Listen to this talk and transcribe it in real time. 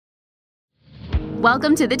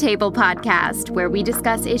Welcome to the Table Podcast, where we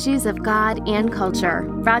discuss issues of God and culture,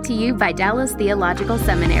 brought to you by Dallas Theological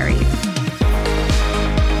Seminary.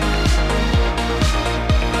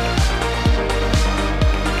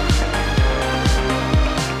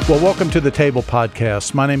 Well, welcome to the Table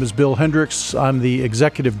Podcast. My name is Bill Hendricks. I'm the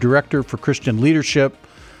Executive Director for Christian Leadership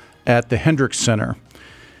at the Hendricks Center.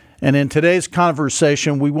 And in today's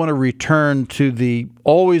conversation, we want to return to the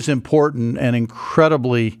always important and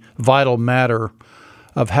incredibly vital matter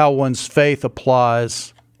of how one's faith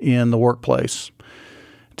applies in the workplace.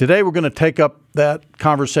 Today, we're going to take up that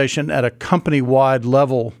conversation at a company-wide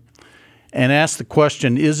level and ask the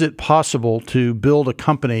question, is it possible to build a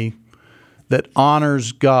company that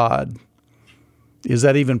honors God? Is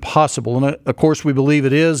that even possible? And of course, we believe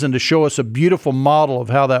it is. And to show us a beautiful model of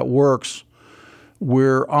how that works,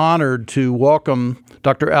 we're honored to welcome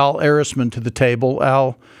Dr. Al Arrisman to the table.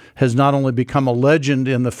 Al has not only become a legend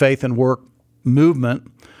in the faith and work movement,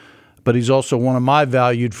 but he's also one of my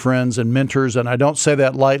valued friends and mentors, and I don't say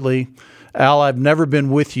that lightly. Al, I've never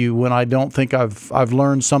been with you when I don't think I've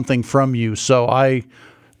learned something from you. So I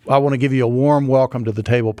want to give you a warm welcome to the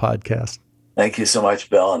Table Podcast. Thank you so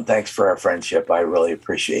much, Bill, and thanks for our friendship. I really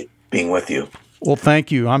appreciate being with you. Well,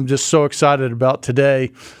 thank you. I'm just so excited about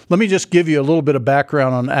today. Let me just give you a little bit of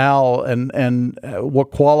background on Al and what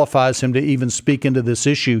qualifies him to even speak into this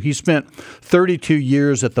issue. He spent 32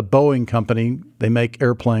 years at the Boeing Company. They make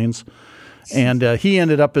airplanes. And he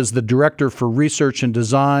ended up as the director for research and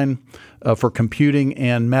design for computing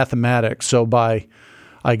and mathematics. So by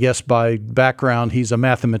background, he's a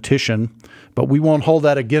mathematician. But we won't hold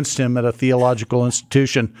that against him at a theological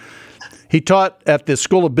institution. He taught at the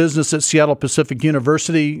School of Business at Seattle Pacific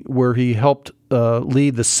University, where he helped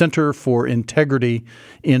lead the Center for Integrity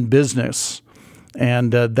in Business.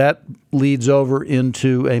 And that leads over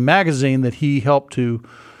into a magazine that he helped to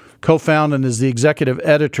co-found and is the executive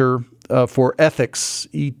editor for Ethics,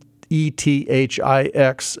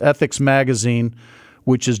 ETHIX, Ethics Magazine,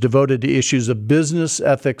 which is devoted to issues of business,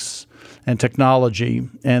 ethics, and technology.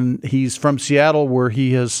 And he's from Seattle, where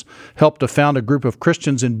he has helped to found a group of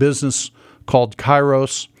Christians in business called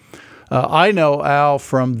Kairos. I know Al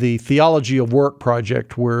from the Theology of Work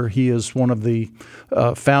project, where he is one of the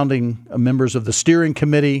founding members of the steering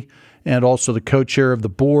committee and also the co-chair of the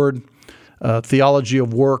board,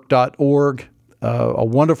 theologyofwork.org, a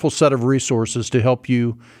wonderful set of resources to help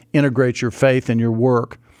you integrate your faith in your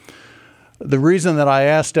work. The reason that I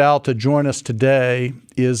asked Al to join us today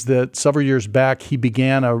is that several years back, he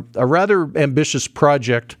began a rather ambitious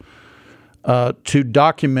project to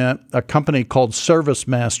document a company called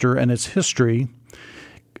ServiceMaster and its history.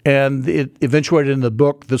 And it eventuated in the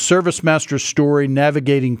book, The ServiceMaster Story,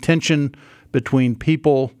 Navigating Tension Between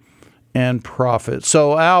People and Profit.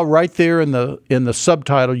 So Al, right there in the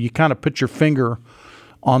subtitle, you kind of put your finger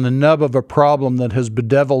on the nub of a problem that has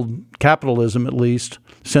bedeviled capitalism, at least,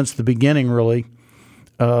 since the beginning, really,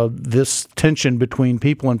 this tension between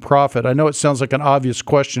people and profit. I know it sounds like an obvious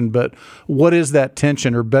question, but what is that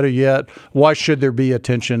tension? Or better yet, why should there be a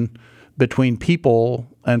tension between people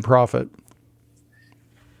and profit?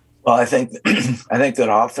 Well, I think that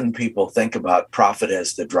often people think about profit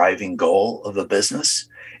as the driving goal of a business,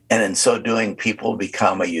 and in so doing, people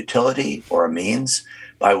become a utility or a means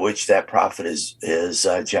by which that profit is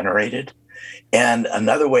generated. And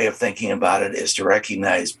another way of thinking about it is to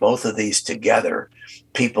recognize both of these together,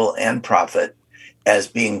 people and profit, as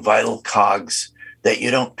being vital cogs that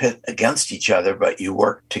you don't pit against each other, but you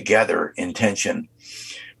work together in tension.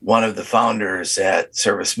 One of the founders at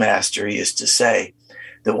ServiceMaster used to say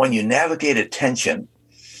that when you navigate a tension,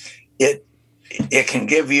 it can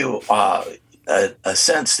give you a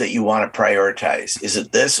sense that you want to prioritize. Is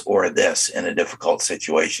it this or this in a difficult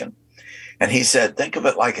situation? And he said, think of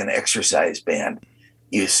it like an exercise band.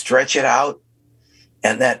 You stretch it out,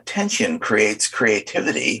 and that tension creates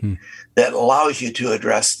creativity that allows you to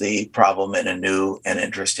address the problem in a new and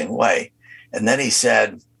interesting way. And then he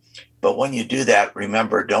said, but when you do that,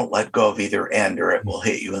 remember, don't let go of either end or it will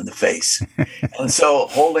hit you in the face. And so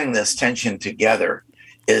holding this tension together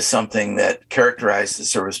is something that characterized the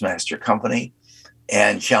ServiceMaster company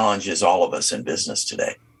and challenges all of us in business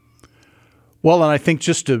today. Well, and I think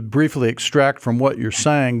just to briefly extract from what you're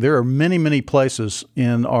saying, there are many, many places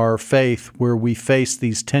in our faith where we face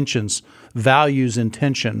these tensions, values in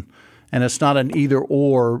tension, and it's not an either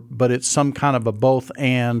or, but it's some kind of a both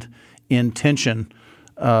and in tension.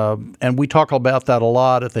 And we talk about that a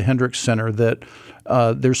lot at the Hendricks Center, that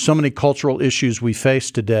there's so many cultural issues we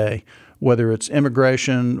face today, whether it's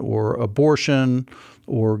immigration or abortion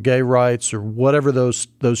or gay rights or whatever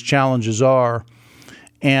those challenges are.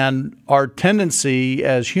 And our tendency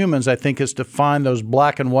as humans, I think, is to find those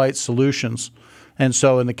black and white solutions. And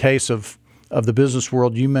so in the case of the business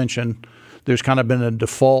world you mentioned, there's kind of been a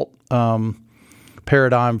default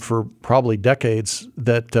paradigm for probably decades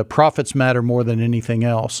that profits matter more than anything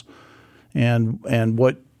else. And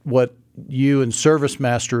what you and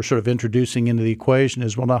ServiceMaster are sort of introducing into the equation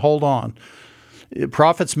is, well, now hold on.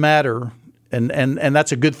 Profits matter. And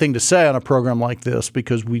that's a good thing to say on a program like this,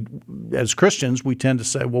 because we, as Christians, we tend to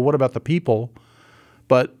say, well, what about the people?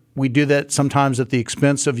 But we do that sometimes at the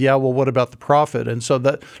expense of, what about the profit? And so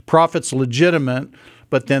that profit's legitimate,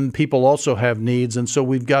 but then people also have needs. And so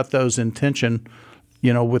we've got those in tension,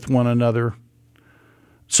 with one another.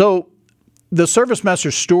 So the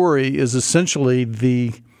ServiceMaster story is essentially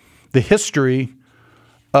the history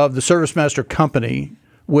of the ServiceMaster company,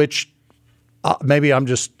 which maybe I'm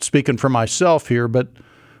just speaking for myself here, but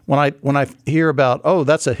when I hear about,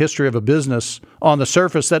 that's a history of a business, on the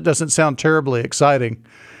surface, that doesn't sound terribly exciting.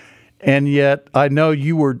 And yet I know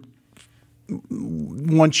you were,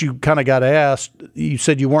 once you kind of got asked, you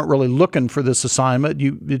said you weren't really looking for this assignment.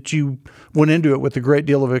 You went into it with a great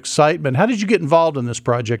deal of excitement. How did you get involved in this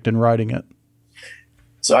project and writing it?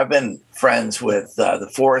 So I've been friends with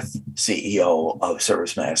the fourth CEO of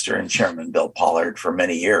ServiceMaster and Chairman Bill Pollard for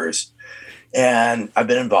many years. And I've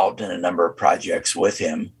been involved in a number of projects with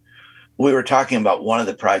him. We were talking about one of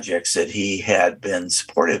the projects that he had been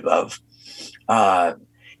supportive of.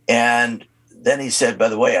 And then he said, by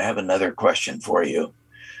the way, I have another question for you.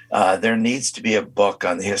 There needs to be a book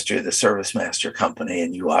on the history of the ServiceMaster company,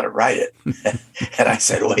 and you ought to write it. And I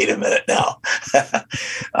said, wait a minute now.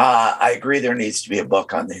 I agree there needs to be a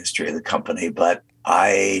book on the history of the company, but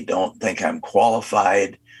I don't think I'm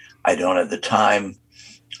qualified. I don't have the time.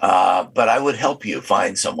 But I would help you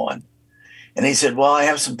find someone. And he said, well, I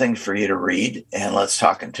have some things for you to read, and let's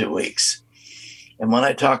talk in 2 weeks. And when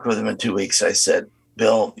I talked with him in 2 weeks, I said,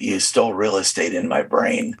 Bill, you stole real estate in my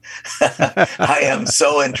brain. I am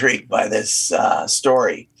so intrigued by this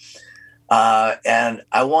story. And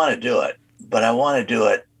I want to do it, but I want to do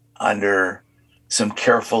it under some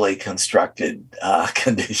carefully constructed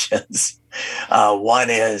conditions. One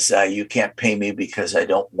is you can't pay me because I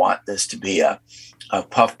don't want this to be a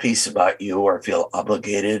puff piece about you or feel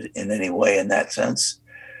obligated in any way in that sense.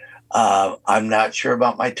 I'm not sure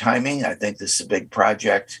about my timing. I think this is a big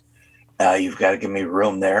project. You've got to give me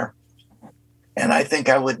room there. And I think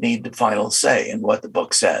I would need the final say in what the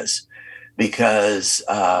book says, because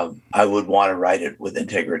I would want to write it with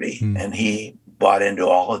integrity. And he bought into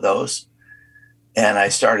all of those. And I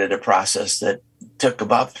started a process that took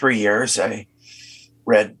about 3 years. I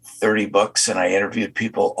read 30 books and I interviewed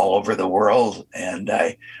people all over the world. And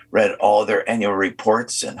I read all their annual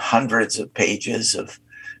reports and hundreds of pages of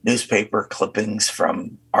newspaper clippings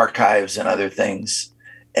from archives and other things,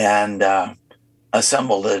 and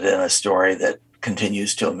assembled it in a story that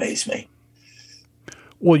continues to amaze me.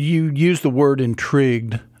 Well, you used the word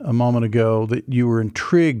intrigued a moment ago, that you were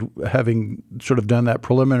intrigued having sort of done that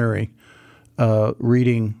preliminary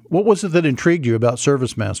reading. What was it that intrigued you about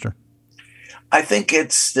ServiceMaster? I think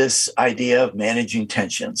it's this idea of managing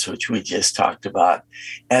tensions, which we just talked about,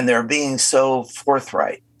 and they're being so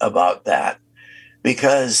forthright about that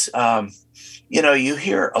because, you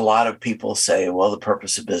hear a lot of people say, well, the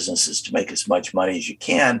purpose of business is to make as much money as you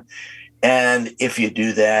can. And if you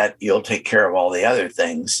do that, you'll take care of all the other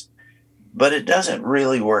things. But it doesn't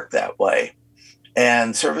really work that way.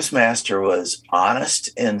 And ServiceMaster was honest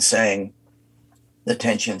in saying the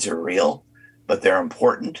tensions are real, but they're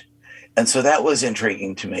important. And so that was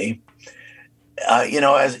intriguing to me. As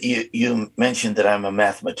you mentioned that I'm a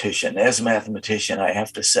mathematician. As a mathematician, I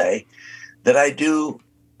have to say that I do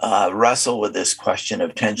wrestle with this question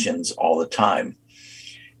of tensions all the time.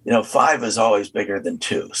 5 is always bigger than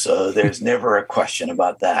 2. So there's never a question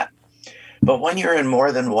about that. But when you're in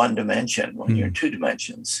more than one dimension, when you're in 2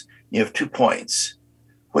 dimensions, you have 2 points.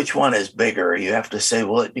 Which one is bigger? You have to say,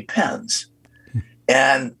 well, it depends.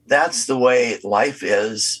 And that's the way life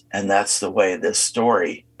is, and that's the way this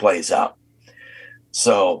story plays out.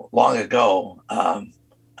 So long ago,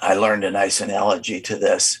 I learned a nice analogy to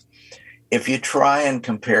this. If you try and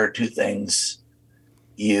compare 2 things,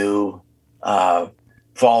 you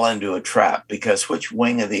fall into a trap, because which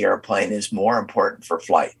wing of the airplane is more important for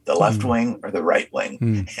flight, the left wing or the right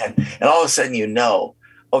wing? And all of a sudden,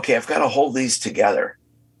 okay, I've got to hold these together.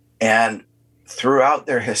 And throughout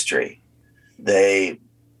their history, they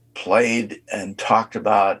played and talked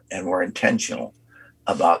about and were intentional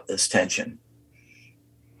about this tension.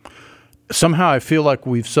 Somehow I feel like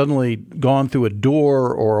we've suddenly gone through a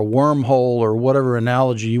door or a wormhole or whatever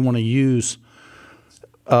analogy you want to use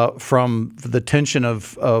from the tension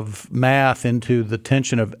of math into the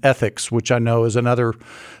tension of ethics, which I know is another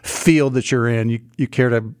field that you're in. You care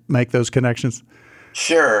to make those connections?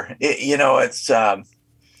 Sure. There's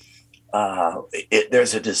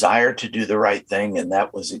a desire to do the right thing, and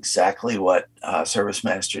that was exactly what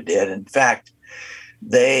ServiceMaster did. In fact,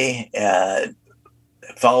 they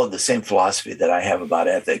followed the same philosophy that I have about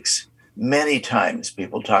ethics. Many times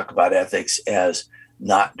people talk about ethics as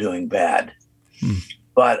not doing bad.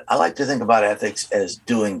 But I like to think about ethics as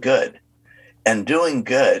doing good. And doing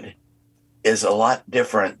good is a lot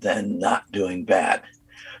different than not doing bad.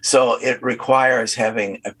 So it requires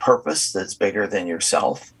having a purpose that's bigger than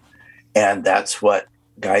yourself. And that's what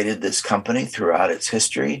guided this company throughout its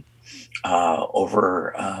history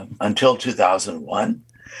until 2001.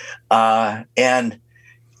 And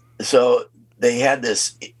so they had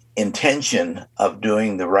this intention of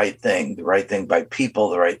doing the right thing by people,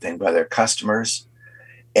 the right thing by their customers.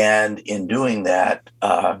 And in doing that,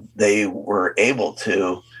 they were able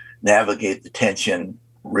to navigate the tension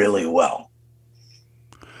really well.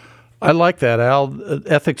 I like that, Al.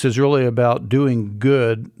 Ethics is really about doing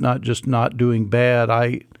good, not just not doing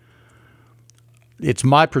bad. It's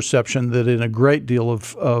my perception that in a great deal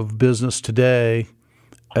of business today,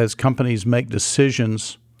 as companies make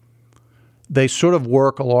decisions, they sort of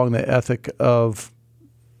work along the ethic of,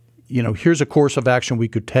 here's a course of action we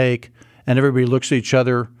could take, and everybody looks at each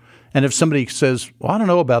other. And if somebody says, well, I don't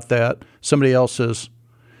know about that, somebody else says,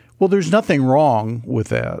 well, there's nothing wrong with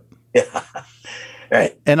that. Yeah.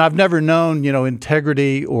 Right. And I've never known,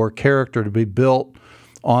 integrity or character to be built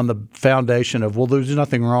on the foundation of, well, there's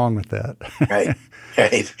nothing wrong with that. Right.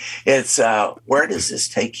 It's where does this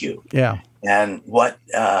take you? Yeah. And what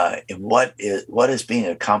is being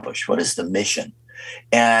accomplished? What is the mission?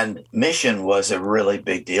 And mission was a really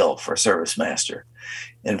big deal for ServiceMaster.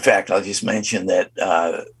 In fact, I'll just mention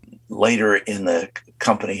that later in the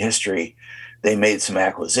company history, they made some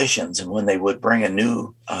acquisitions, and when they would bring a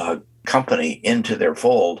new company into their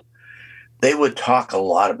fold, they would talk a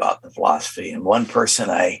lot about the philosophy. And one person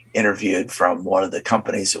I interviewed from one of the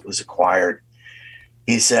companies that was acquired,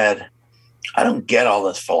 he said, I don't get all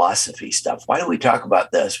this philosophy stuff. Why do we talk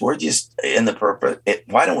about this? We're just in the purpose.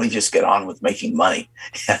 Why don't we just get on with making money?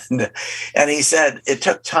 And he said it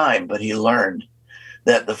took time, but he learned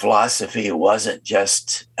that the philosophy wasn't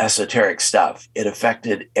just esoteric stuff. It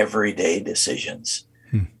affected everyday decisions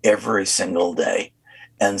every single day.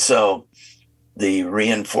 And so the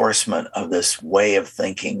reinforcement of this way of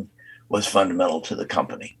thinking was fundamental to the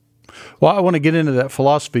company. Well, I want to get into that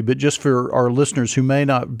philosophy, but just for our listeners who may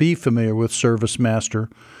not be familiar with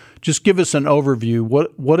ServiceMaster, just give us an overview.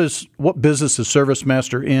 What business is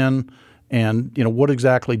ServiceMaster in, and what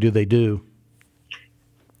exactly do they do?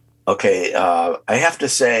 Okay, I have to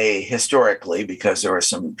say historically, because there were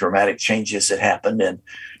some dramatic changes that happened in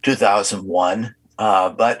 2001,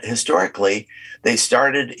 but historically, they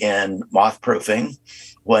started in moth-proofing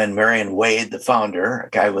when Marion Wade, the founder, a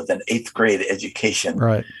guy with an 8th grade education,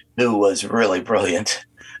 right, who was really brilliant,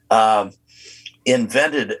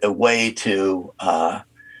 invented a way to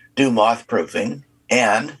do moth-proofing,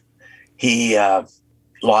 and he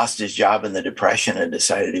lost his job in the Depression and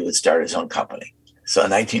decided he would start his own company. So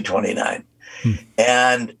 1929.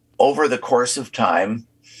 And over the course of time,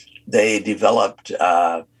 they developed,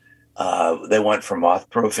 they went from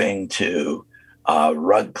moth-proofing to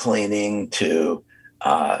rug cleaning to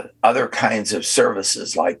other kinds of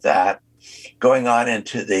services like that. Going on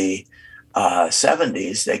into the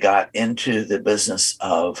 70s, they got into the business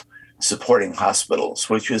of supporting hospitals,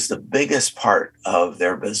 which was the biggest part of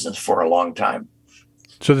their business for a long time.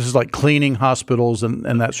 So this is like cleaning hospitals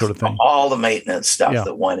and that sort of thing? All the maintenance stuff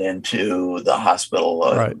that went into the hospital,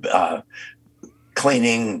 right.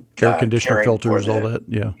 Cleaning, air conditioner filters, all that,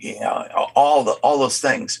 all those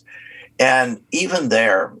things. And even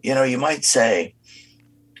there, you might say,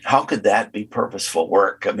 how could that be purposeful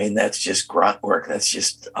work? I mean, that's just grunt work. That's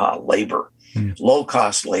just labor.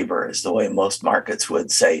 Low-cost labor is the way most markets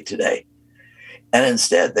would say today. And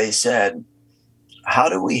instead, they said, how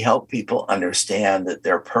do we help people understand that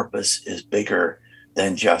their purpose is bigger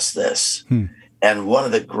than just this? And one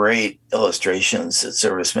of the great illustrations that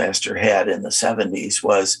ServiceMaster had in the 70s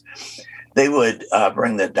was they would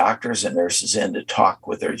bring the doctors and nurses in to talk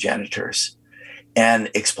with their janitors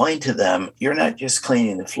and explain to them, you're not just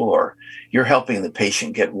cleaning the floor, you're helping the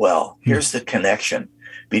patient get well. Here's the connection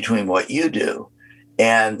between what you do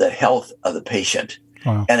and the health of the patient.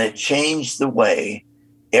 Wow. And it changed the way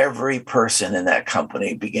every person in that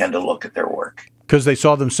company began to look at their work. Because they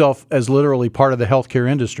saw themselves as literally part of the healthcare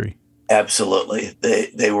industry. Absolutely.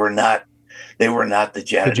 They were not They were not the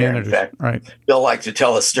janitor. The janitors, in fact, right. Bill liked to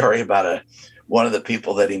tell a story about one of the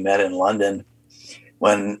people that he met in London.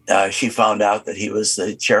 When she found out that he was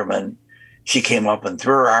the chairman, she came up and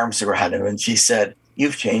threw her arms around him and she said,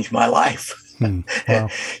 "You've changed my life." Wow.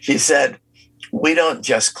 She said, "We don't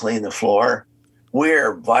just clean the floor.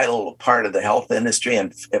 We're a vital part of the health industry.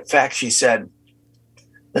 And in fact," she said,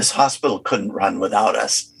 "this hospital couldn't run without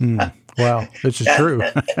us." Wow, this is true.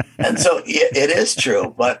 And so it is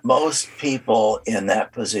true, but most people in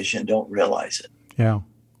that position don't realize it. Yeah.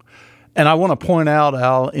 And I want to point out,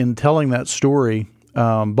 Al, in telling that story,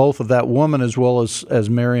 both of that woman as well as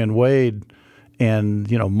Marion Wade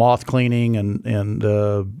and, moth cleaning and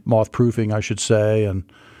moth proofing, I should say, and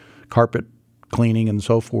carpet cleaning and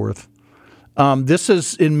so forth. This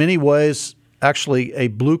is in many ways actually a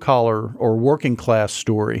blue collar or working class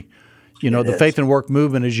story. The faith and work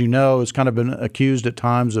movement, as you know, has kind of been accused at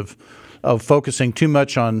times of focusing too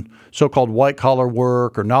much on so-called white-collar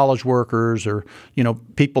work or knowledge workers or,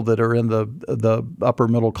 people that are in the upper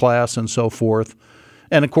middle class and so forth.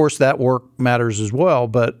 And, of course, that work matters as well.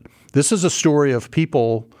 But this is a story of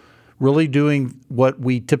people really doing what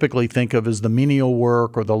we typically think of as the menial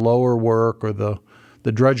work or the lower work or the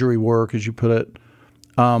drudgery work, as you put it.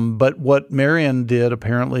 But what Marion did,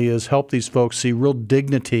 apparently, is help these folks see real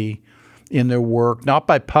dignity in their work, not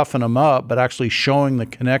by puffing them up, but actually showing the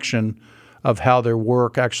connection of how their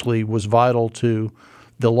work actually was vital to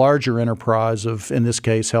the larger enterprise of, in this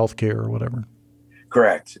case, healthcare or whatever.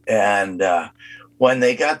 Correct. And when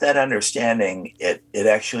they got that understanding, it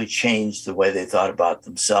actually changed the way they thought about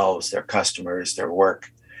themselves, their customers, their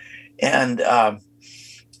work. And, a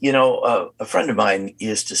friend of mine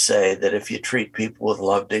used to say that if you treat people with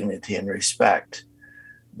love, dignity, and respect,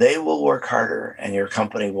 they will work harder and your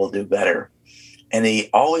company will do better. And he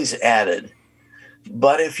always added,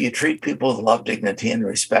 but if you treat people with love, dignity, and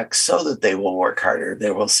respect so that they will work harder, they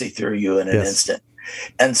will see through you in an instant.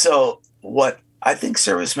 And so what I think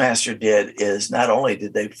ServiceMaster did is not only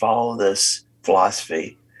did they follow this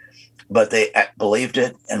philosophy, but they believed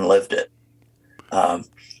it and lived it.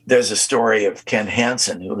 There's a story of Ken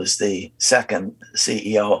Hansen, who was the second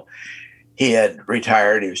CEO. He had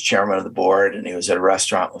retired. He was chairman of the board, and he was at a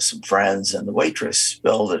restaurant with some friends, and the waitress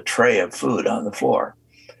spilled a tray of food on the floor.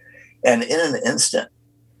 And in an instant,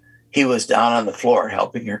 he was down on the floor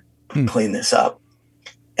helping her clean this up.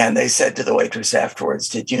 And they said to the waitress afterwards,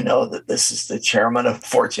 "Did you know that this is the chairman of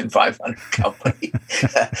Fortune 500 company?"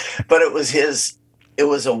 But it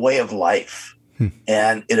was a way of life,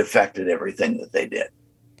 and it affected everything that they did.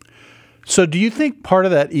 So do you think part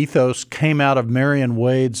of that ethos came out of Marion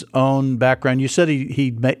Wade's own background? You said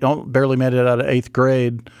he barely made it out of 8th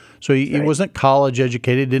grade, so he wasn't college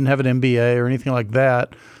educated, didn't have an MBA or anything like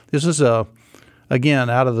that. This is,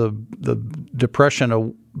 again, out of the depression,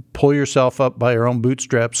 a pull yourself up by your own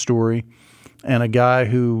bootstrap story, and a guy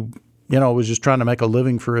who, was just trying to make a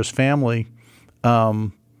living for his family.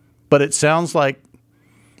 But it sounds like,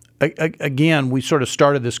 again, we sort of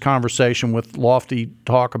started this conversation with lofty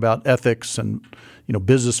talk about ethics and,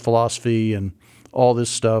 business philosophy and all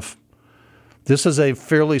this stuff. This is a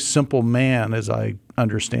fairly simple man, as I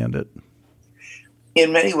understand it.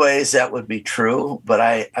 In many ways, that would be true, but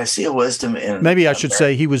I see a wisdom in... Maybe I should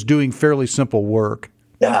say he was doing fairly simple work.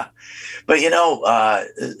 Yeah. But, he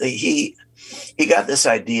got this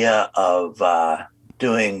idea of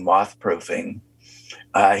doing moth proofing.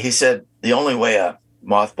 He said the only way a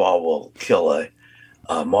mothball will kill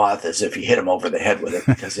a moth is if you hit them over the head with it,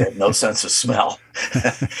 because they have no sense of smell.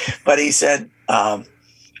 But he said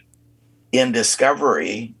in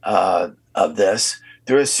discovery of this,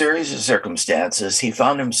 through a series of circumstances, he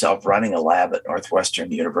found himself running a lab at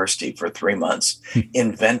Northwestern University for 3 months,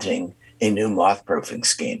 inventing a new moth-proofing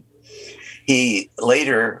scheme. He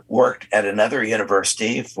later worked at another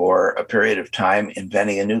university for a period of time,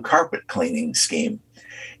 inventing a new carpet cleaning scheme.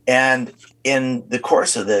 And in the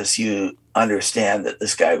course of this, you understand that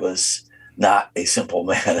this guy was not a simple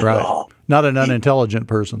man at all. Not an unintelligent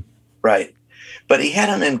person. Right. But he had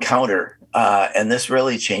an encounter, and this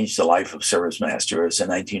really changed the life of ServiceMaster. It was in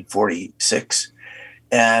 1946,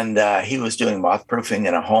 and he was doing moth proofing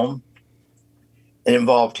in a home. It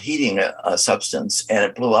involved heating a substance, and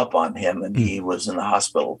it blew up on him, and he was in and out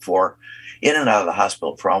of the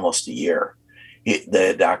hospital for almost a year.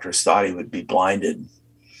 The doctors thought he would be blinded.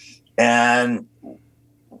 And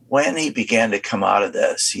when he began to come out of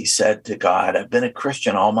this, he said to God, "I've been a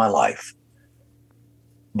Christian all my life,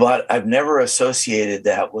 but I've never associated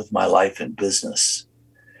that with my life in business."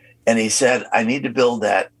 And he said, "I need to build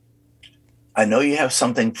that. I know you have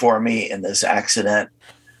something for me in this accident.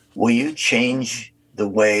 Will you change the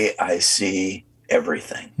way I see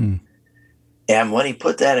everything?" And when he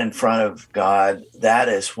put that in front of God, that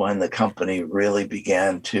is when the company really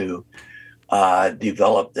began to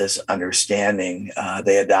develop this understanding.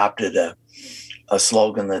 They adopted a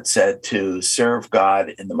slogan that said, "To serve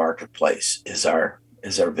God in the marketplace is our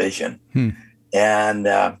vision." And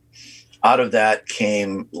out of that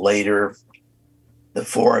came later the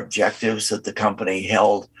 4 objectives that the company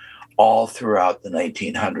held all throughout the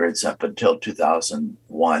 1900s up until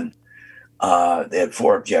 2001. They had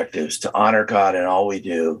 4 objectives: to honor God in all we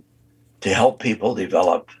do, to help people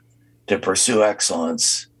develop, to pursue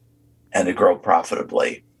excellence, and to grow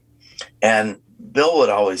profitably. And Bill would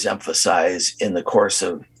always emphasize, in the course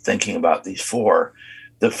of thinking about these 4,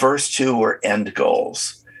 the first 2 were end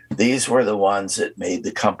goals. These were the ones that made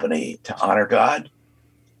the company to honor God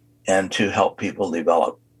and to help people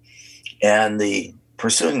develop. And the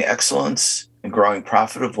pursuing excellence and growing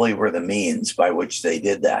profitably were the means by which they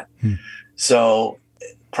did that. So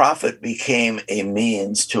profit became a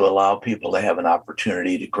means to allow people to have an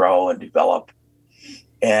opportunity to grow and develop.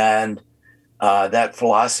 And that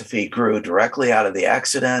philosophy grew directly out of the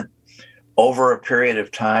accident over a period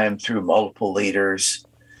of time through multiple leaders,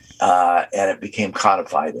 and it became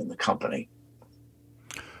codified in the company.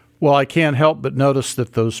 Well, I can't help but notice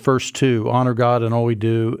that those first 2, honor God in all we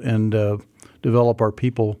do and develop our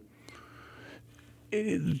people,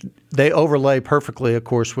 they overlay perfectly, of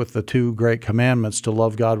course, with the 2 great commandments: to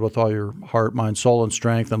love God with all your heart, mind, soul, and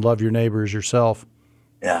strength, and love your neighbor as yourself.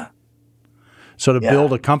 Yeah. So to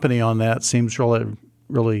build a company on that seems really,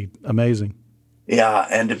 really amazing. Yeah,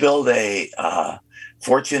 and to build a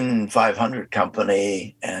Fortune 500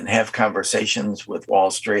 company and have conversations with Wall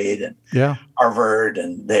Street and Harvard,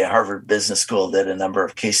 and the Harvard Business School did a number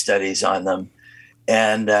of case studies on them.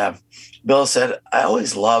 And Bill said, I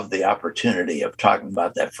always loved the opportunity of talking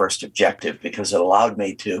about that first objective because it allowed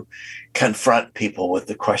me to confront people with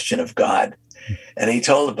the question of God. And he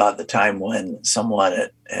told about the time when someone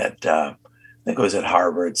at I think it was at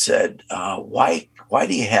Harvard, said, why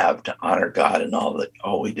do you have to honor God in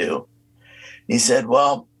all we do? He said,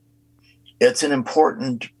 well, it's an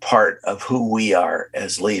important part of who we are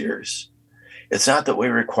as leaders. It's not that we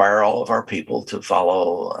require all of our people to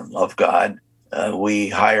follow and love God. We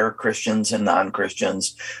hire Christians and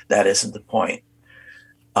non-Christians. That isn't the point.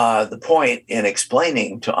 The point in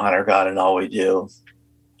explaining to honor God in all we do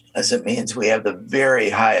is it means we have the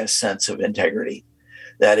very highest sense of integrity.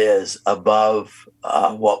 That is above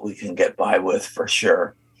what we can get by with, for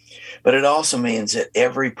sure. But it also means that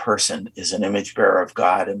every person is an image bearer of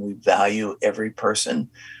God, and we value every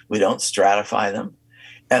person. We don't stratify them.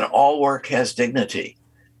 And all work has dignity.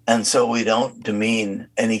 And so we don't demean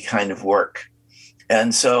any kind of work.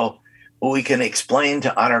 And so we can explain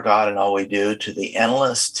to honor God in all we do to the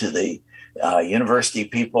analysts, to the university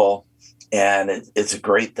people, and it's a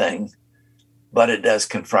great thing. But it does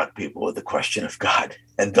confront people with the question of God,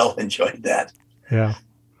 and Bill enjoyed that. Yeah,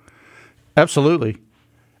 absolutely.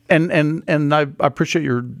 And I appreciate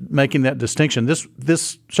your making that distinction. This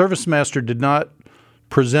ServiceMaster did not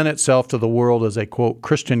present itself to the world as a, quote,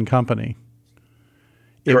 Christian company.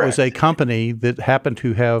 It Correct. was a company that happened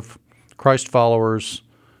to have Christ followers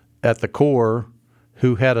at the core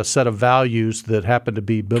who had a set of values that happened to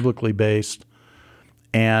be biblically based,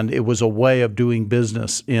 and it was a way of doing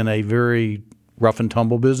business in a very rough and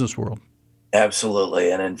tumble business world.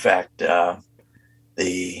 Absolutely. And in fact,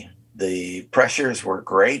 the pressures were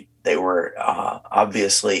great. They were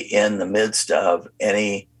obviously in the midst of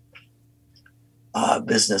any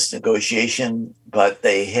business negotiation, but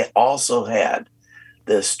they also had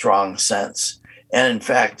this strong sense. And in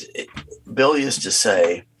fact, Bill used to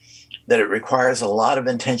say that it requires a lot of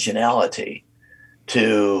intentionality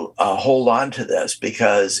to hold on to this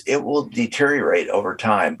because it will deteriorate over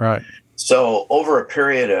time. Right. So over a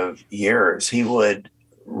period of years, he would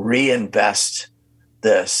reinvest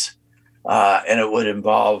this, and it would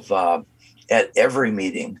involve at every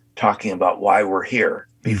meeting talking about why we're here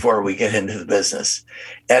before we get into the business.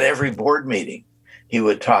 At every board meeting, he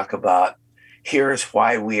would talk about, here's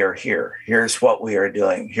why we are here. Here's what we are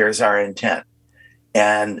doing. Here's our intent.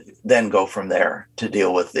 And then go from there to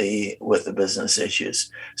deal with the business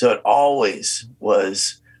issues. So it always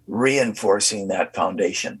was reinforcing that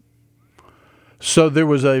foundation. So there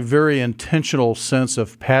was a very intentional sense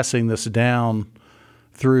of passing this down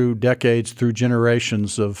through decades, through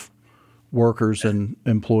generations of workers and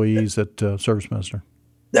employees at ServiceMaster.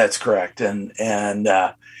 That's correct. And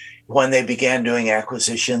when they began doing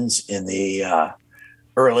acquisitions in the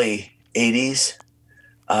early 80s,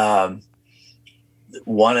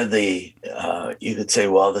 one of the, you could say,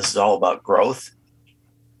 well, this is all about growth.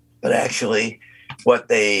 But actually, what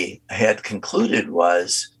they had concluded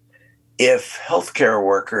was if healthcare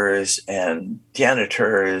workers and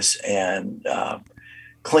janitors and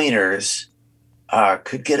cleaners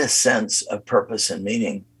could get a sense of purpose and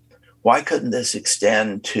meaning, why couldn't this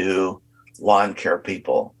extend to lawn care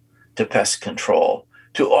people, to pest control,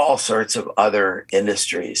 to all sorts of other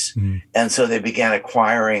industries? Mm. And so they began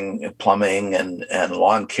acquiring plumbing and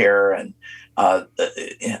lawn care and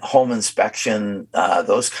home inspection,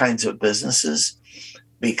 those kinds of businesses,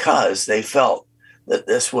 because they felt that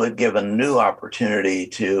this would give a new opportunity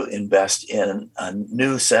to invest in a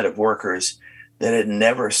new set of workers that had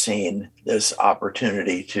never seen this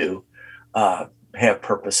opportunity to have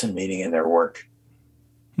purpose and meaning in their work.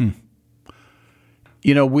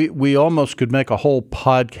 You know, we almost could make a whole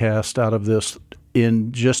podcast out of this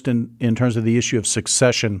in terms of the issue of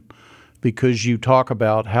succession, because you talk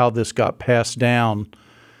about how this got passed down.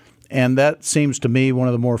 And that seems to me one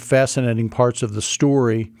of the more fascinating parts of the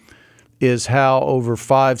story is how over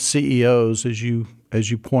 5 CEOs, as you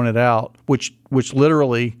pointed out, which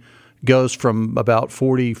literally goes from about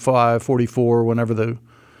 45, 44, whenever the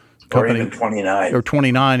company, or even 29, or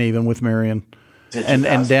 29 even with Marion,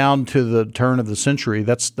 and down to the turn of the century.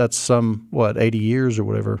 That's some 80 years or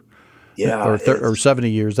whatever, or 70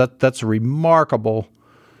 years. That's a remarkable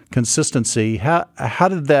consistency. How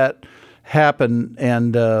did that happen,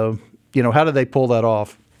 and how did they pull that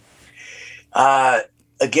off?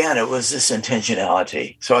 Again, it was this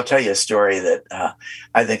intentionality. So I'll tell you a story that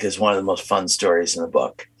I think is one of the most fun stories in the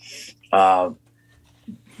book.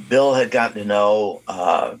 Bill had gotten to know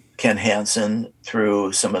Ken Hansen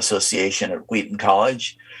through some association at Wheaton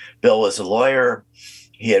College. Bill was a lawyer.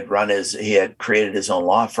 He had created his own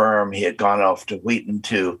law firm. He had gone off to Wheaton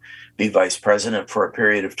to be vice president for a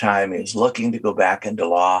period of time. He was looking to go back into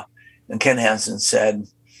law. And Ken Hansen said,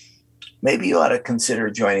 maybe you ought to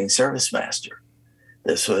consider joining ServiceMaster.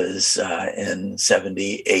 This was in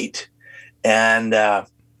 78. And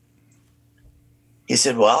he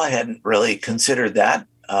said, well, I hadn't really considered that,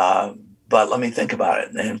 but let me think about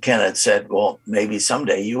it. And Ken had said, well, maybe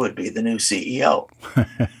someday you would be the new CEO.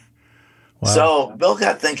 Wow. So Bill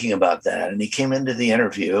got thinking about that, and he came into the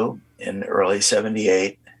interview in early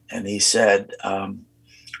 78, and he said,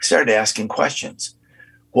 started asking questions.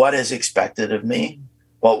 What is expected of me?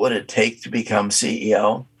 What would it take to become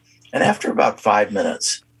CEO? And after about 5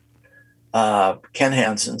 minutes, Ken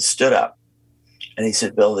Hansen stood up and he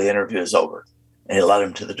said, Bill, the interview is over. And he led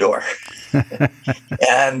him to the door.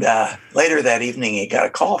 And later that evening, he got a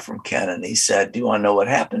call from Ken, and he said, do you want to know what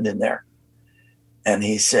happened in there? And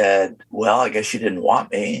he said, well, I guess you didn't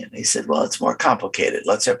want me. And he said, well, it's more complicated.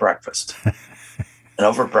 Let's have breakfast. And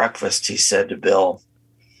over breakfast, he said to Bill,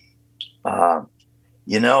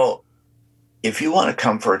 if you want to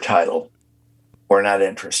come for a title, we're not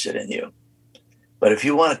interested in you. But if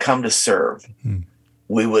you want to come to serve,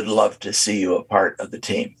 we would love to see you a part of the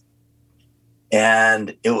team.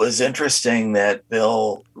 And it was interesting that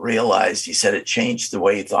Bill realized, he said it changed the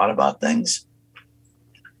way he thought about things.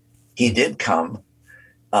 He did come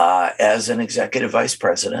as an executive vice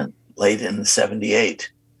president late in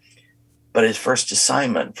 78. But his first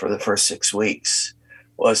assignment for the first 6 weeks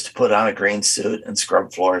was to put on a green suit and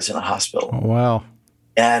scrub floors in a hospital. Oh, wow.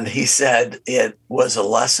 And he said it was a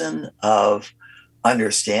lesson of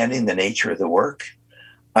understanding the nature of the work,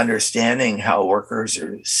 understanding how workers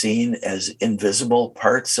are seen as invisible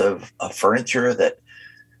parts of furniture that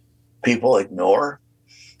people ignore.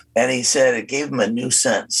 And he said it gave him a new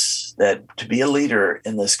sense that to be a leader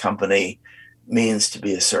in this company means to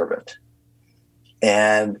be a servant.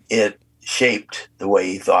 And it shaped the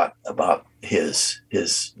way he thought about his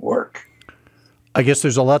work. I guess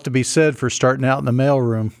there's a lot to be said for starting out in the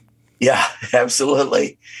mailroom. Yeah,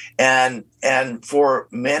 absolutely. And for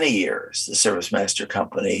many years, the ServiceMaster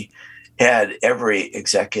company had every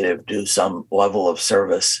executive do some level of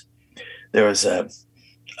service. There was a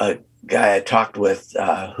guy I talked with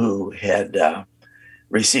who had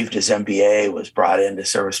received his MBA, was brought into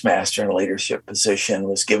ServiceMaster in a leadership position,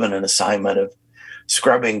 was given an assignment of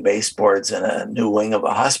scrubbing baseboards in a new wing of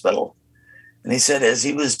a hospital. And he said, as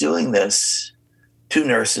he was doing this, 2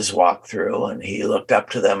 nurses walked through, and he looked up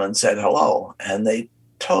to them and said, hello. And they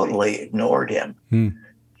totally ignored him.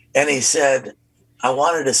 And he said, I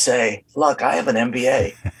wanted to say, look, I have an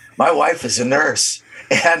MBA. My wife is a nurse.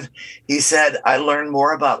 And he said, I learned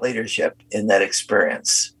more about leadership in that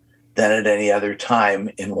experience than at any other time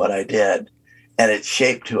in what I did. And it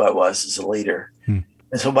shaped who I was as a leader.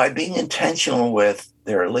 And so by being intentional with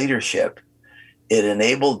their leadership, it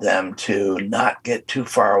enabled them to not get too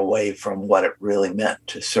far away from what it really meant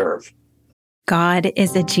to serve. God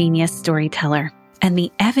is a genius storyteller, and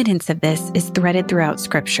the evidence of this is threaded throughout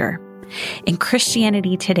Scripture. In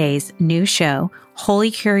Christianity Today's new show,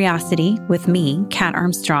 Holy Curiosity, with me, Kat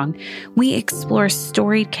Armstrong, we explore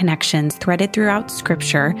storied connections threaded throughout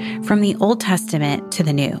Scripture from the Old Testament to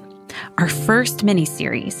the New. Our first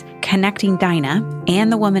mini-series, Connecting Dinah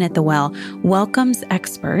and the Woman at the Well, welcomes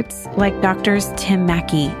experts like Doctors Tim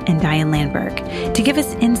Mackie and Diane Landberg to give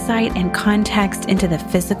us insight and context into the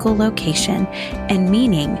physical location and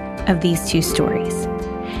meaning of these two stories.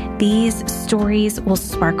 These stories will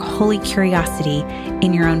spark holy curiosity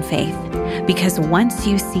in your own faith, because once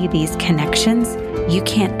you see these connections, you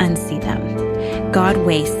can't unsee them. God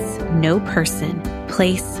wastes no person,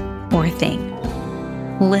 place, or thing.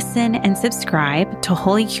 Listen and subscribe to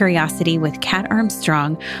Holy Curiosity with Kat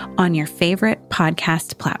Armstrong on your favorite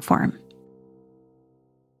podcast platform.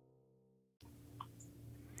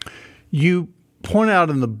 You point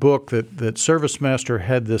out in the book that ServiceMaster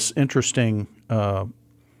had this interesting,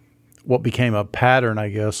 what became a pattern, I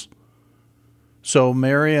guess. So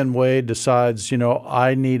Marion Wade decides,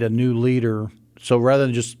 I need a new leader. So rather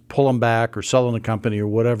than just pull him back or selling the company or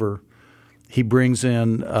whatever, he brings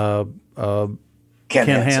in Ken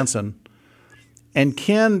Hansen. And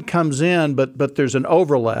Ken comes in, but there's an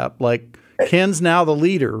overlap. Like Ken's now the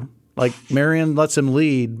leader. Like Marion lets him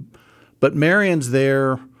lead, but Marion's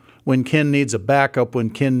there when Ken needs a backup, when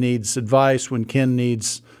Ken needs advice, when Ken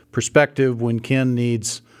needs perspective, when Ken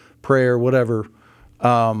needs prayer, whatever.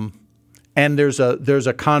 And there's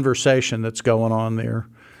a conversation that's going on there.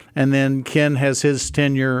 And then Ken has his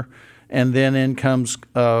tenure, and then in comes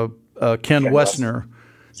Ken Westner.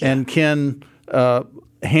 Yeah. And Ken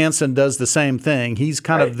Hansen does the same thing. He's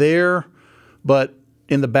kind of there, but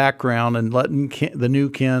in the background and letting the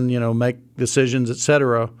new Ken, make decisions, et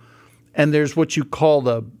cetera. And there's what you call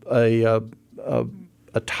a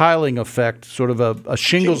tiling effect, sort of a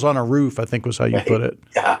shingles on a roof, I think was how you put it.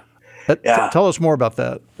 Yeah. Tell us more about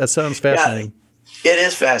that. That sounds fascinating. Yeah, it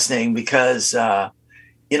is fascinating because,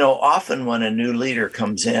 often when a new leader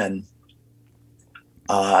comes in,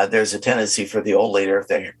 there's a tendency for the old leader,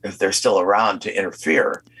 if they're still around, to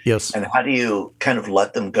interfere. Yes. And how do you kind of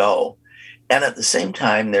let them go? And at the same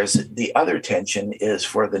time, there's the other tension is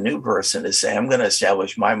for the new person to say, I'm going to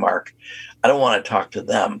establish my mark. I don't want to talk to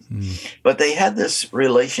them. But they had this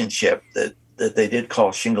relationship that they did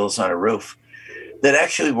call shingles on a roof that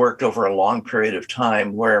actually worked over a long period of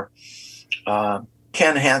time, where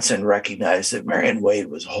Ken Hansen recognized that Marion Wade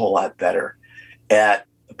was a whole lot better at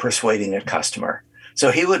persuading a customer.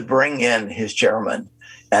 So he would bring in his chairman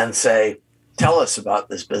and say, tell us about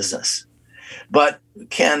this business. But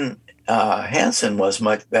Ken Hansen was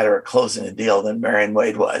much better at closing a deal than Marion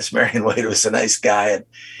Wade was. Marion Wade was a nice guy, and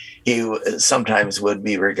he sometimes would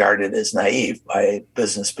be regarded as naive by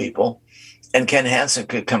business people. And Ken Hansen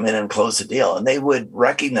could come in and close the deal, and they would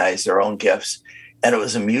recognize their own gifts, and it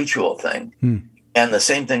was a mutual thing. And the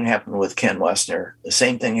same thing happened with Ken Westner. The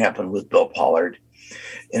same thing happened with Bill Pollard.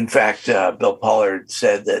 In fact, Bill Pollard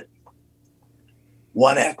said that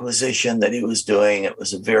one acquisition that he was doing, it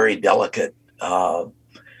was a very delicate,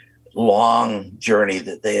 long journey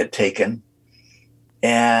that they had taken.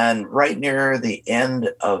 And right near the end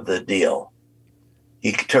of the deal,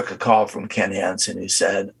 he took a call from Ken Hansen, who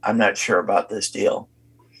said, I'm not sure about this deal.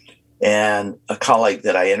 And a colleague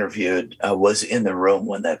that I interviewed was in the room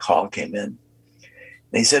when that call came in.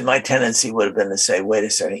 And he said, my tendency would have been to say, wait a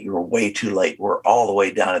second, you were way too late. We're all the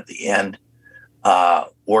way down at the end.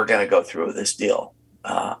 We're going to go through with this deal.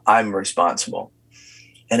 I'm responsible.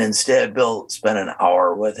 And instead, Bill spent an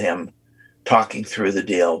hour with him talking through the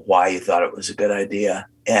deal, why he thought it was a good idea,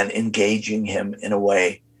 and engaging him in a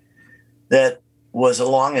way that was a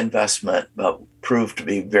long investment, but proved to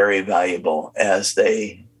be very valuable as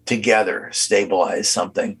they together stabilized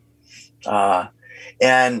something.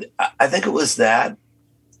 And I think it was that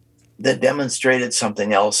demonstrated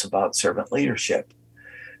something else about servant leadership,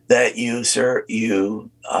 that you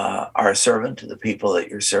are a servant to the people that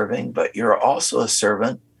you're serving, but you're also a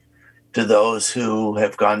servant to those who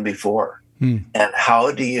have gone before. And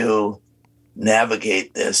how do you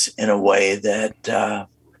navigate this in a way that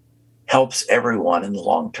helps everyone in the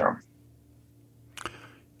long term?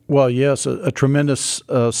 Well, yes, a tremendous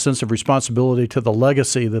sense of responsibility to the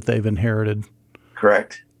legacy that they've inherited.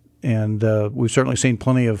 Correct. And we've certainly seen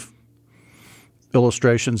plenty of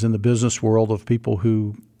illustrations in the business world of people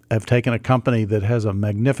who have taken a company that has a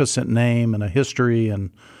magnificent name and a history and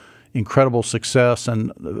incredible success,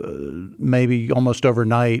 and maybe almost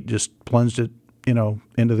overnight just plunged it,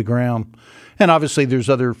 into the ground. And obviously there's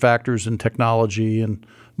other factors in technology and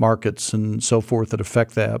markets and so forth that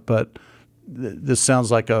affect that. But this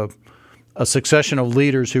sounds like a succession of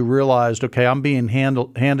leaders who realized, okay, I'm being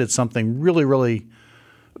handed something really, really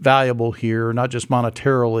valuable here, not just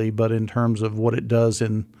monetarily, but in terms of what it does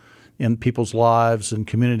in people's lives and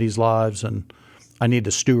communities' lives, and I need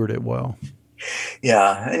to steward it well.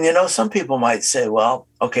 Yeah. And, some people might say, well,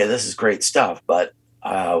 okay, this is great stuff, but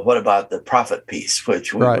what about the profit piece,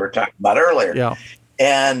 which we were talking about earlier? Yeah.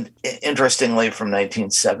 And interestingly, from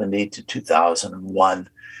 1970 to 2001,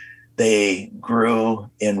 they grew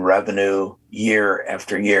in revenue year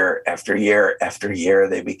after year after year after year.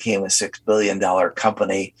 They became a $6 billion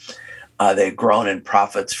company. They've grown in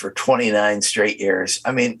profits for 29 straight years.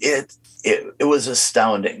 I mean, it was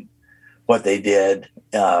astounding what they did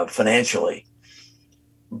financially.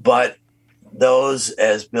 But those,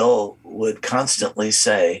 as Bill would constantly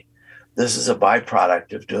say, this is a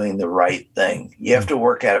byproduct of doing the right thing. You have to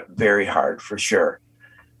work at it very hard, for sure,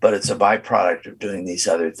 but it's a byproduct of doing these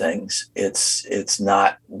other things. It's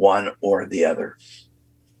not one or the other.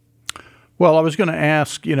 Well, I was going to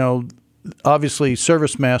ask, obviously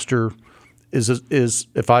ServiceMaster is,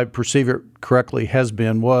 if I perceive it correctly,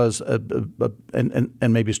 was and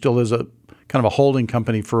maybe still is a kind of a holding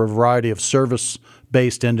company for a variety of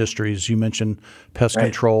service-based industries. You mentioned pest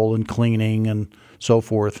control and cleaning and so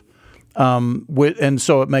forth. And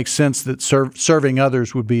so it makes sense that serving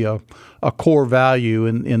others would be a core value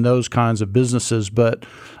in those kinds of businesses. But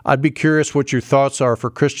I'd be curious what your thoughts are for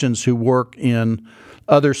Christians who work in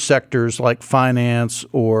other sectors like finance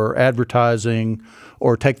or advertising,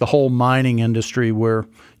 or take the whole mining industry where,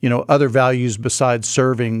 other values besides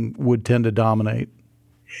serving would tend to dominate.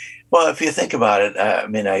 Well, if you think about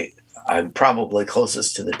it, I'm probably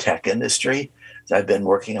closest to the tech industry. I've been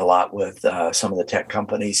working a lot with some of the tech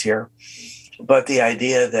companies here. But the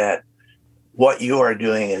idea that what you are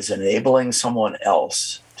doing is enabling someone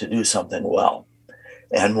else to do something well.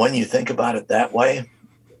 And when you think about it that way,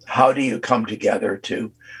 how do you come together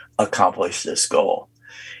to accomplish this goal?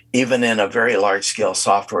 Even in a very large-scale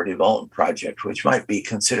software development project, which might be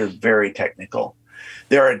considered very technical,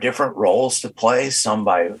 there are different roles to play, some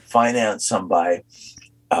by finance, some by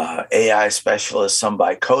AI specialists, some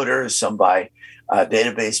by coders, some by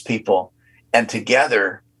database people. And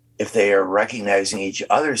together, if they are recognizing each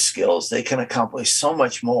other's skills, they can accomplish so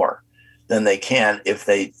much more than they can if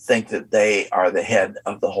they think that they are the head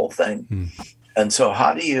of the whole thing. And so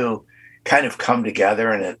how do you kind of come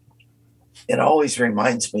together? And it always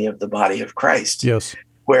reminds me of the body of Christ. Yes.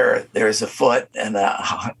 Where there's a foot and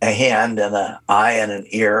a hand and an eye and an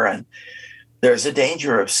ear. And there's a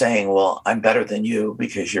danger of saying, well, I'm better than you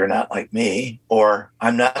because you're not like me, or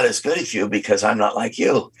I'm not as good as you because I'm not like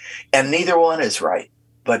you. And neither one is right.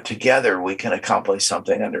 But together we can accomplish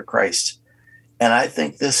something under Christ. And I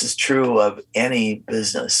think this is true of any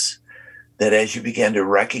business, that as you begin to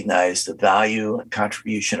recognize the value and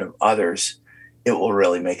contribution of others, it will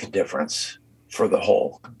really make a difference for the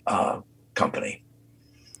whole company.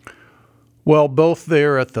 Well, both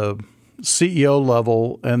there at the CEO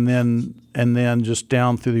level and then just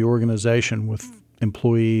down through the organization with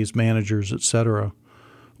employees, managers, et cetera,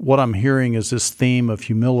 what I'm hearing is this theme of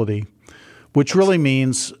humility, which really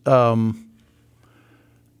means that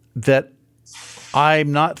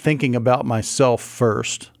I'm not thinking about myself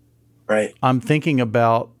first. Right. I'm thinking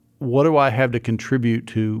about what do I have to contribute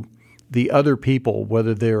to the other people,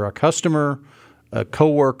 whether they're a customer, a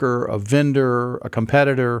coworker, a vendor, a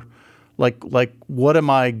competitor. Like what am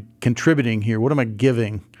I contributing here? What am I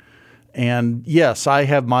giving? And yes, I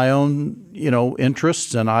have my own,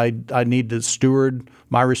 interests, and I need to steward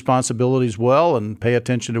my responsibilities well and pay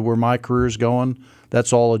attention to where my career is going.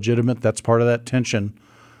 That's all legitimate. That's part of that tension.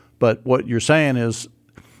 But what you're saying is,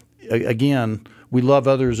 again, we love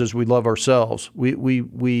others as we love ourselves.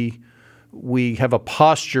 We have a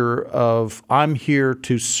posture of I'm here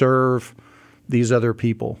to serve these other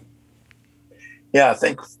people. Yeah, I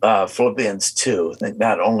think Philippians 2, think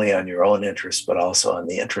not only on your own interests, but also on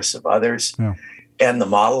the interests of others. Yeah. And the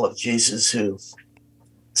model of Jesus, who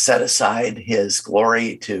set aside his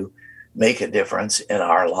glory to make a difference in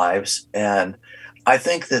our lives. And I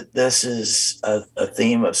think that this is a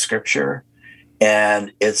theme of Scripture,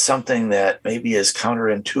 and it's something that maybe is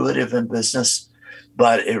counterintuitive in business,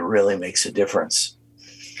 but it really makes a difference.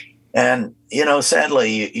 And,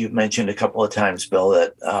 sadly, you've mentioned a couple of times, Bill,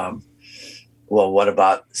 that well, what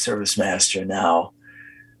about ServiceMaster now?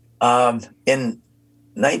 In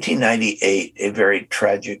 1998, a very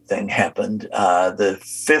tragic thing happened. The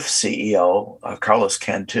fifth CEO, Carlos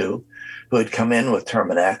Cantu, who had come in with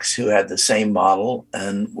Terminix, who had the same model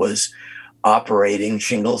and was operating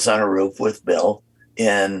shingles on a roof with Bill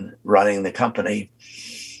in running the company,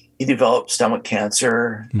 he developed stomach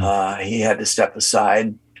cancer. He had to step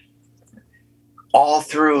aside. All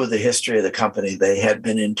through the history of the company, they had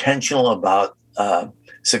been intentional about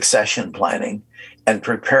succession planning and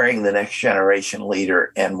preparing the next generation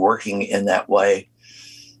leader and working in that way.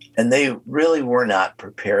 And they really were not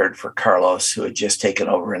prepared for Carlos, who had just taken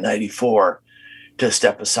over in 94, to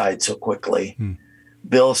step aside so quickly.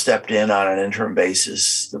 Bill stepped in on an interim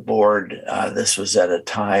basis. The board, this was at a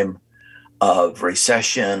time of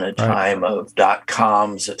recession, a time of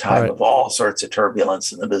dot-coms, a time of all sorts of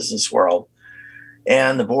turbulence in the business world.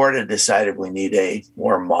 And the board had decided we need a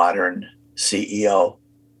more modern CEO.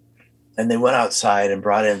 And they went outside and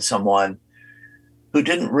brought in someone who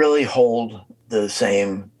didn't really hold the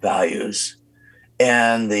same values.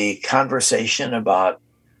 And the conversation about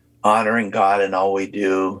honoring God in all we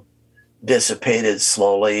do dissipated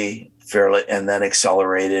slowly, fairly, and then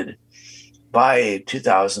accelerated. By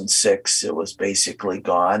 2006, it was basically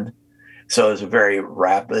gone. So it was a very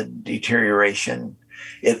rapid deterioration.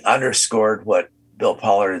 It underscored what Bill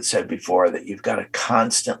Pollard had said before, that you've got to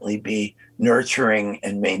constantly be nurturing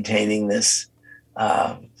and maintaining this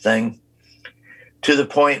thing, to the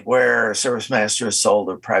point where ServiceMaster sold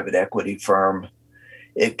a private equity firm.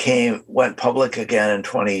 It went public again in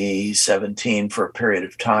 2017 for a period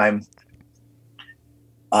of time.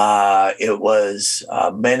 It was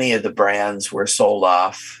many of the brands were sold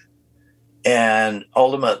off. And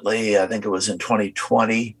ultimately, I think it was in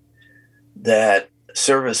 2020 that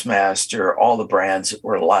ServiceMaster, all the brands that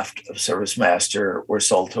were left of ServiceMaster were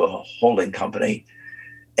sold to a holding company.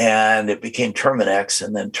 And it became Terminix,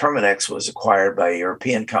 and then Terminix was acquired by a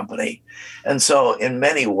European company. And so in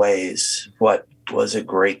many ways, what was a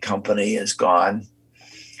great company is gone.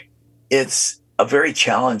 It's a very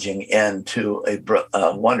challenging end to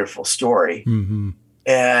a wonderful story.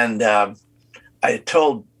 And I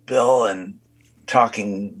told Bill, and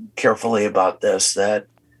talking carefully about this, that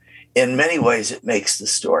in many ways it makes the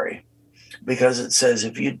story, because it says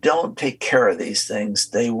if you don't take care of these things,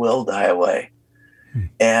 they will die away.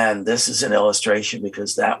 And this is an illustration,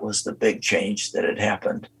 because that was the big change that had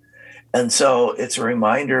happened. And so it's a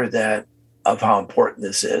reminder of how important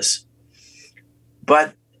this is.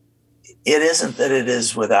 But it isn't that it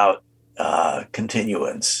is without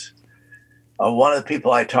continuance. One of the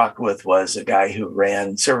people I talked with was a guy who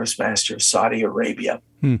ran ServiceMaster Saudi Arabia.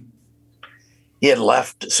 He had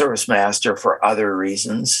left ServiceMaster for other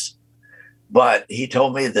reasons, but he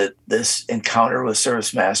told me that this encounter with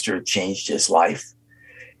ServiceMaster changed his life,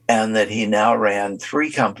 and that he now ran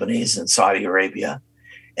 3 companies in Saudi Arabia.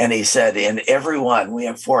 And he said, in every one, we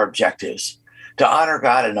have 4 objectives: to honor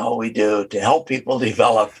God in all we do, to help people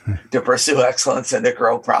develop, to pursue excellence, and to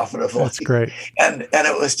grow profitably. That's great. And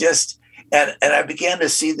it was just, and I began to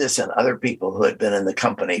see this in other people who had been in the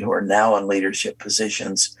company, who are now in leadership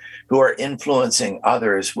positions, who are influencing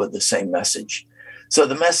others with the same message. So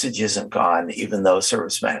the message isn't gone, even though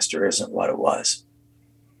ServiceMaster isn't what it was.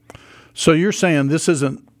 So you're saying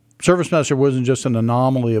ServiceMaster wasn't just an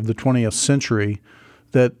anomaly of the 20th century,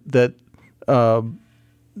 that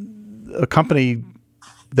a company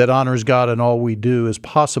that honors God in all we do is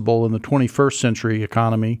possible in the 21st century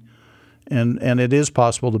economy, and it is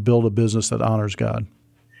possible to build a business that honors God.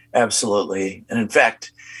 Absolutely. And in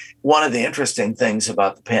fact, one of the interesting things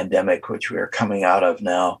about the pandemic, which we are coming out of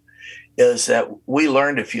now, is that we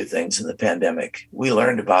learned a few things in the pandemic. We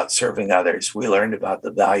learned about serving others. We learned about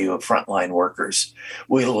the value of frontline workers.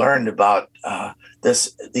 We learned about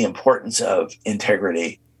the importance of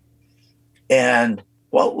integrity. And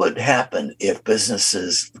what would happen if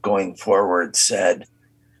businesses going forward said,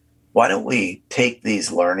 why don't we take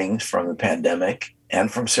these learnings from the pandemic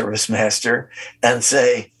and from ServiceMaster and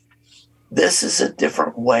say, this is a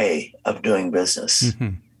different way of doing business.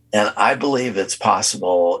 And I believe it's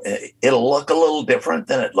possible. It'll look a little different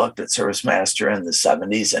than it looked at ServiceMaster in the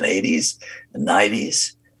 70s and 80s and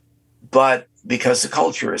 90s, but because the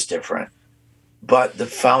culture is different, but the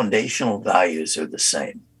foundational values are the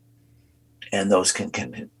same, and those can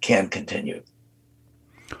continue.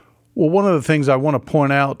 Well, one of the things I want to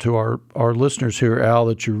point out to our listeners here, Al,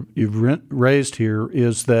 that you've raised here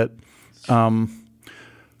is that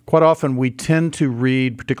quite often we tend to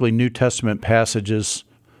read particularly New Testament passages,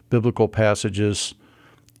 biblical passages,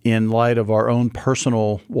 in light of our own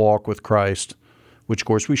personal walk with Christ, which of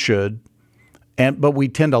course we should, but we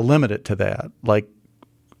tend to limit it to that. Like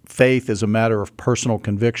faith is a matter of personal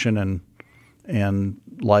conviction and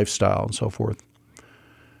lifestyle and so forth.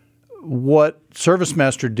 What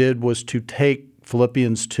ServiceMaster did was to take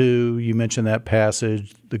Philippians 2, you mentioned that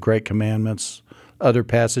passage, the Great Commandments, other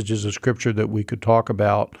passages of Scripture that we could talk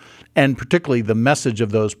about, and particularly the message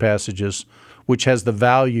of those passages, which has the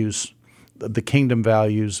values, the kingdom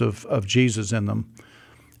values of Jesus in them,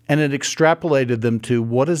 and it extrapolated them to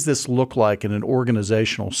what does this look like in an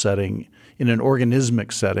organizational setting, in an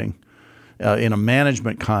organismic setting, in a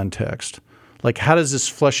management context. Like, how does this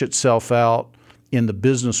flesh itself out in the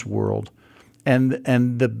business world? And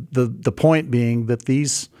the point being that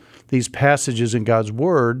these passages in God's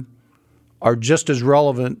Word are just as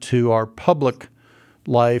relevant to our public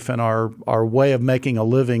life and our way of making a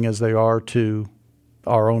living as they are to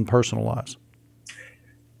our own personal lives.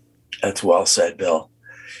 That's well said, Bill.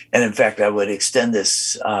 And in fact, I would extend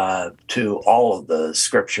this to all of the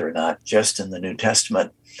Scripture, not just in the New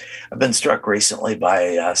Testament. I've been struck recently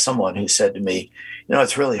by someone who said to me,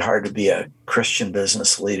 it's really hard to be a Christian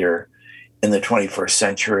business leader in the 21st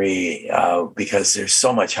century because there's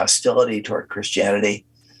so much hostility toward Christianity.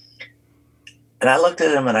 And I looked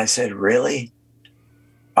at him and I said, really?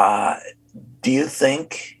 Do you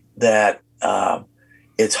think that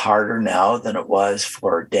it's harder now than it was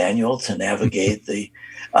for Daniel to navigate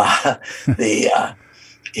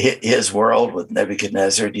his world with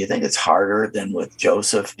Nebuchadnezzar? Do you think it's harder than with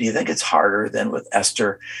Joseph? Do you think it's harder than with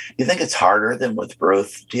Esther? Do you think it's harder than with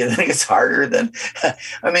Ruth? Do you think it's harder than,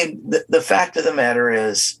 the fact of the matter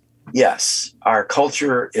is, yes, our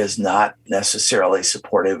culture is not necessarily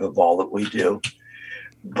supportive of all that we do,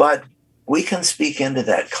 but we can speak into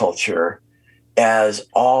that culture as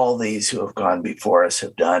all these who have gone before us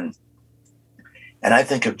have done. And I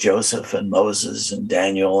think of Joseph and Moses and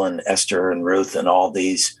Daniel and Esther and Ruth and all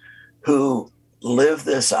these who lived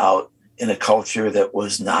this out in a culture that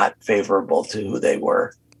was not favorable to who they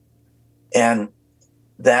were. And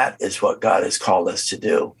that is what God has called us to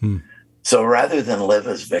do. So rather than live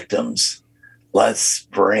as victims, let's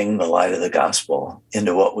bring the light of the gospel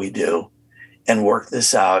into what we do and work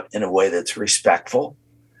this out in a way that's respectful.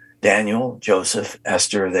 Daniel, Joseph,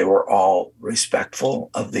 Esther, they were all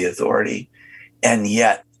respectful of the authority. And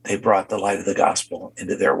yet they brought the light of the gospel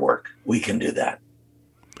into their work. We can do that.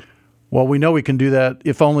 Well, we know we can do that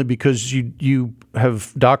if only because you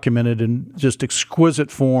have documented in just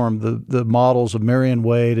exquisite form the models of Marion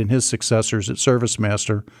Wade and his successors at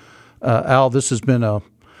ServiceMaster. Al, this has been a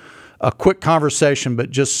quick conversation,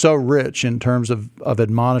 but just so rich in terms of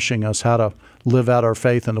admonishing us how to live out our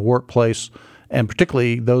faith in the workplace, and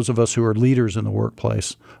particularly those of us who are leaders in the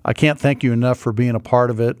workplace. I can't thank you enough for being a part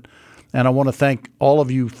of it. And I want to thank all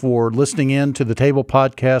of you for listening in to the Table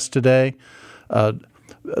Podcast today.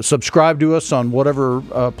 Subscribe to us on whatever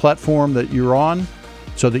platform that you're on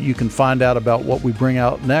so that you can find out about what we bring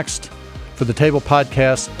out next. For the Table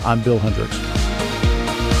Podcast, I'm Bill Hendricks.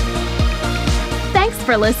 Thanks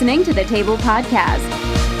for listening to the Table Podcast.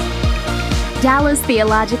 Dallas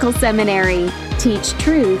Theological Seminary. Teach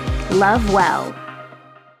truth, love well.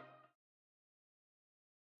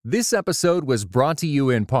 This episode was brought to you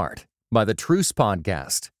in part by the Truce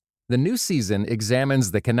Podcast. The new season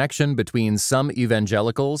examines the connection between some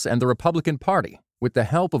evangelicals and the Republican Party with the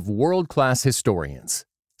help of world-class historians.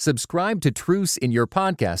 Subscribe to Truce in your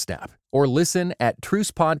podcast app or listen at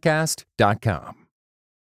trucepodcast.com.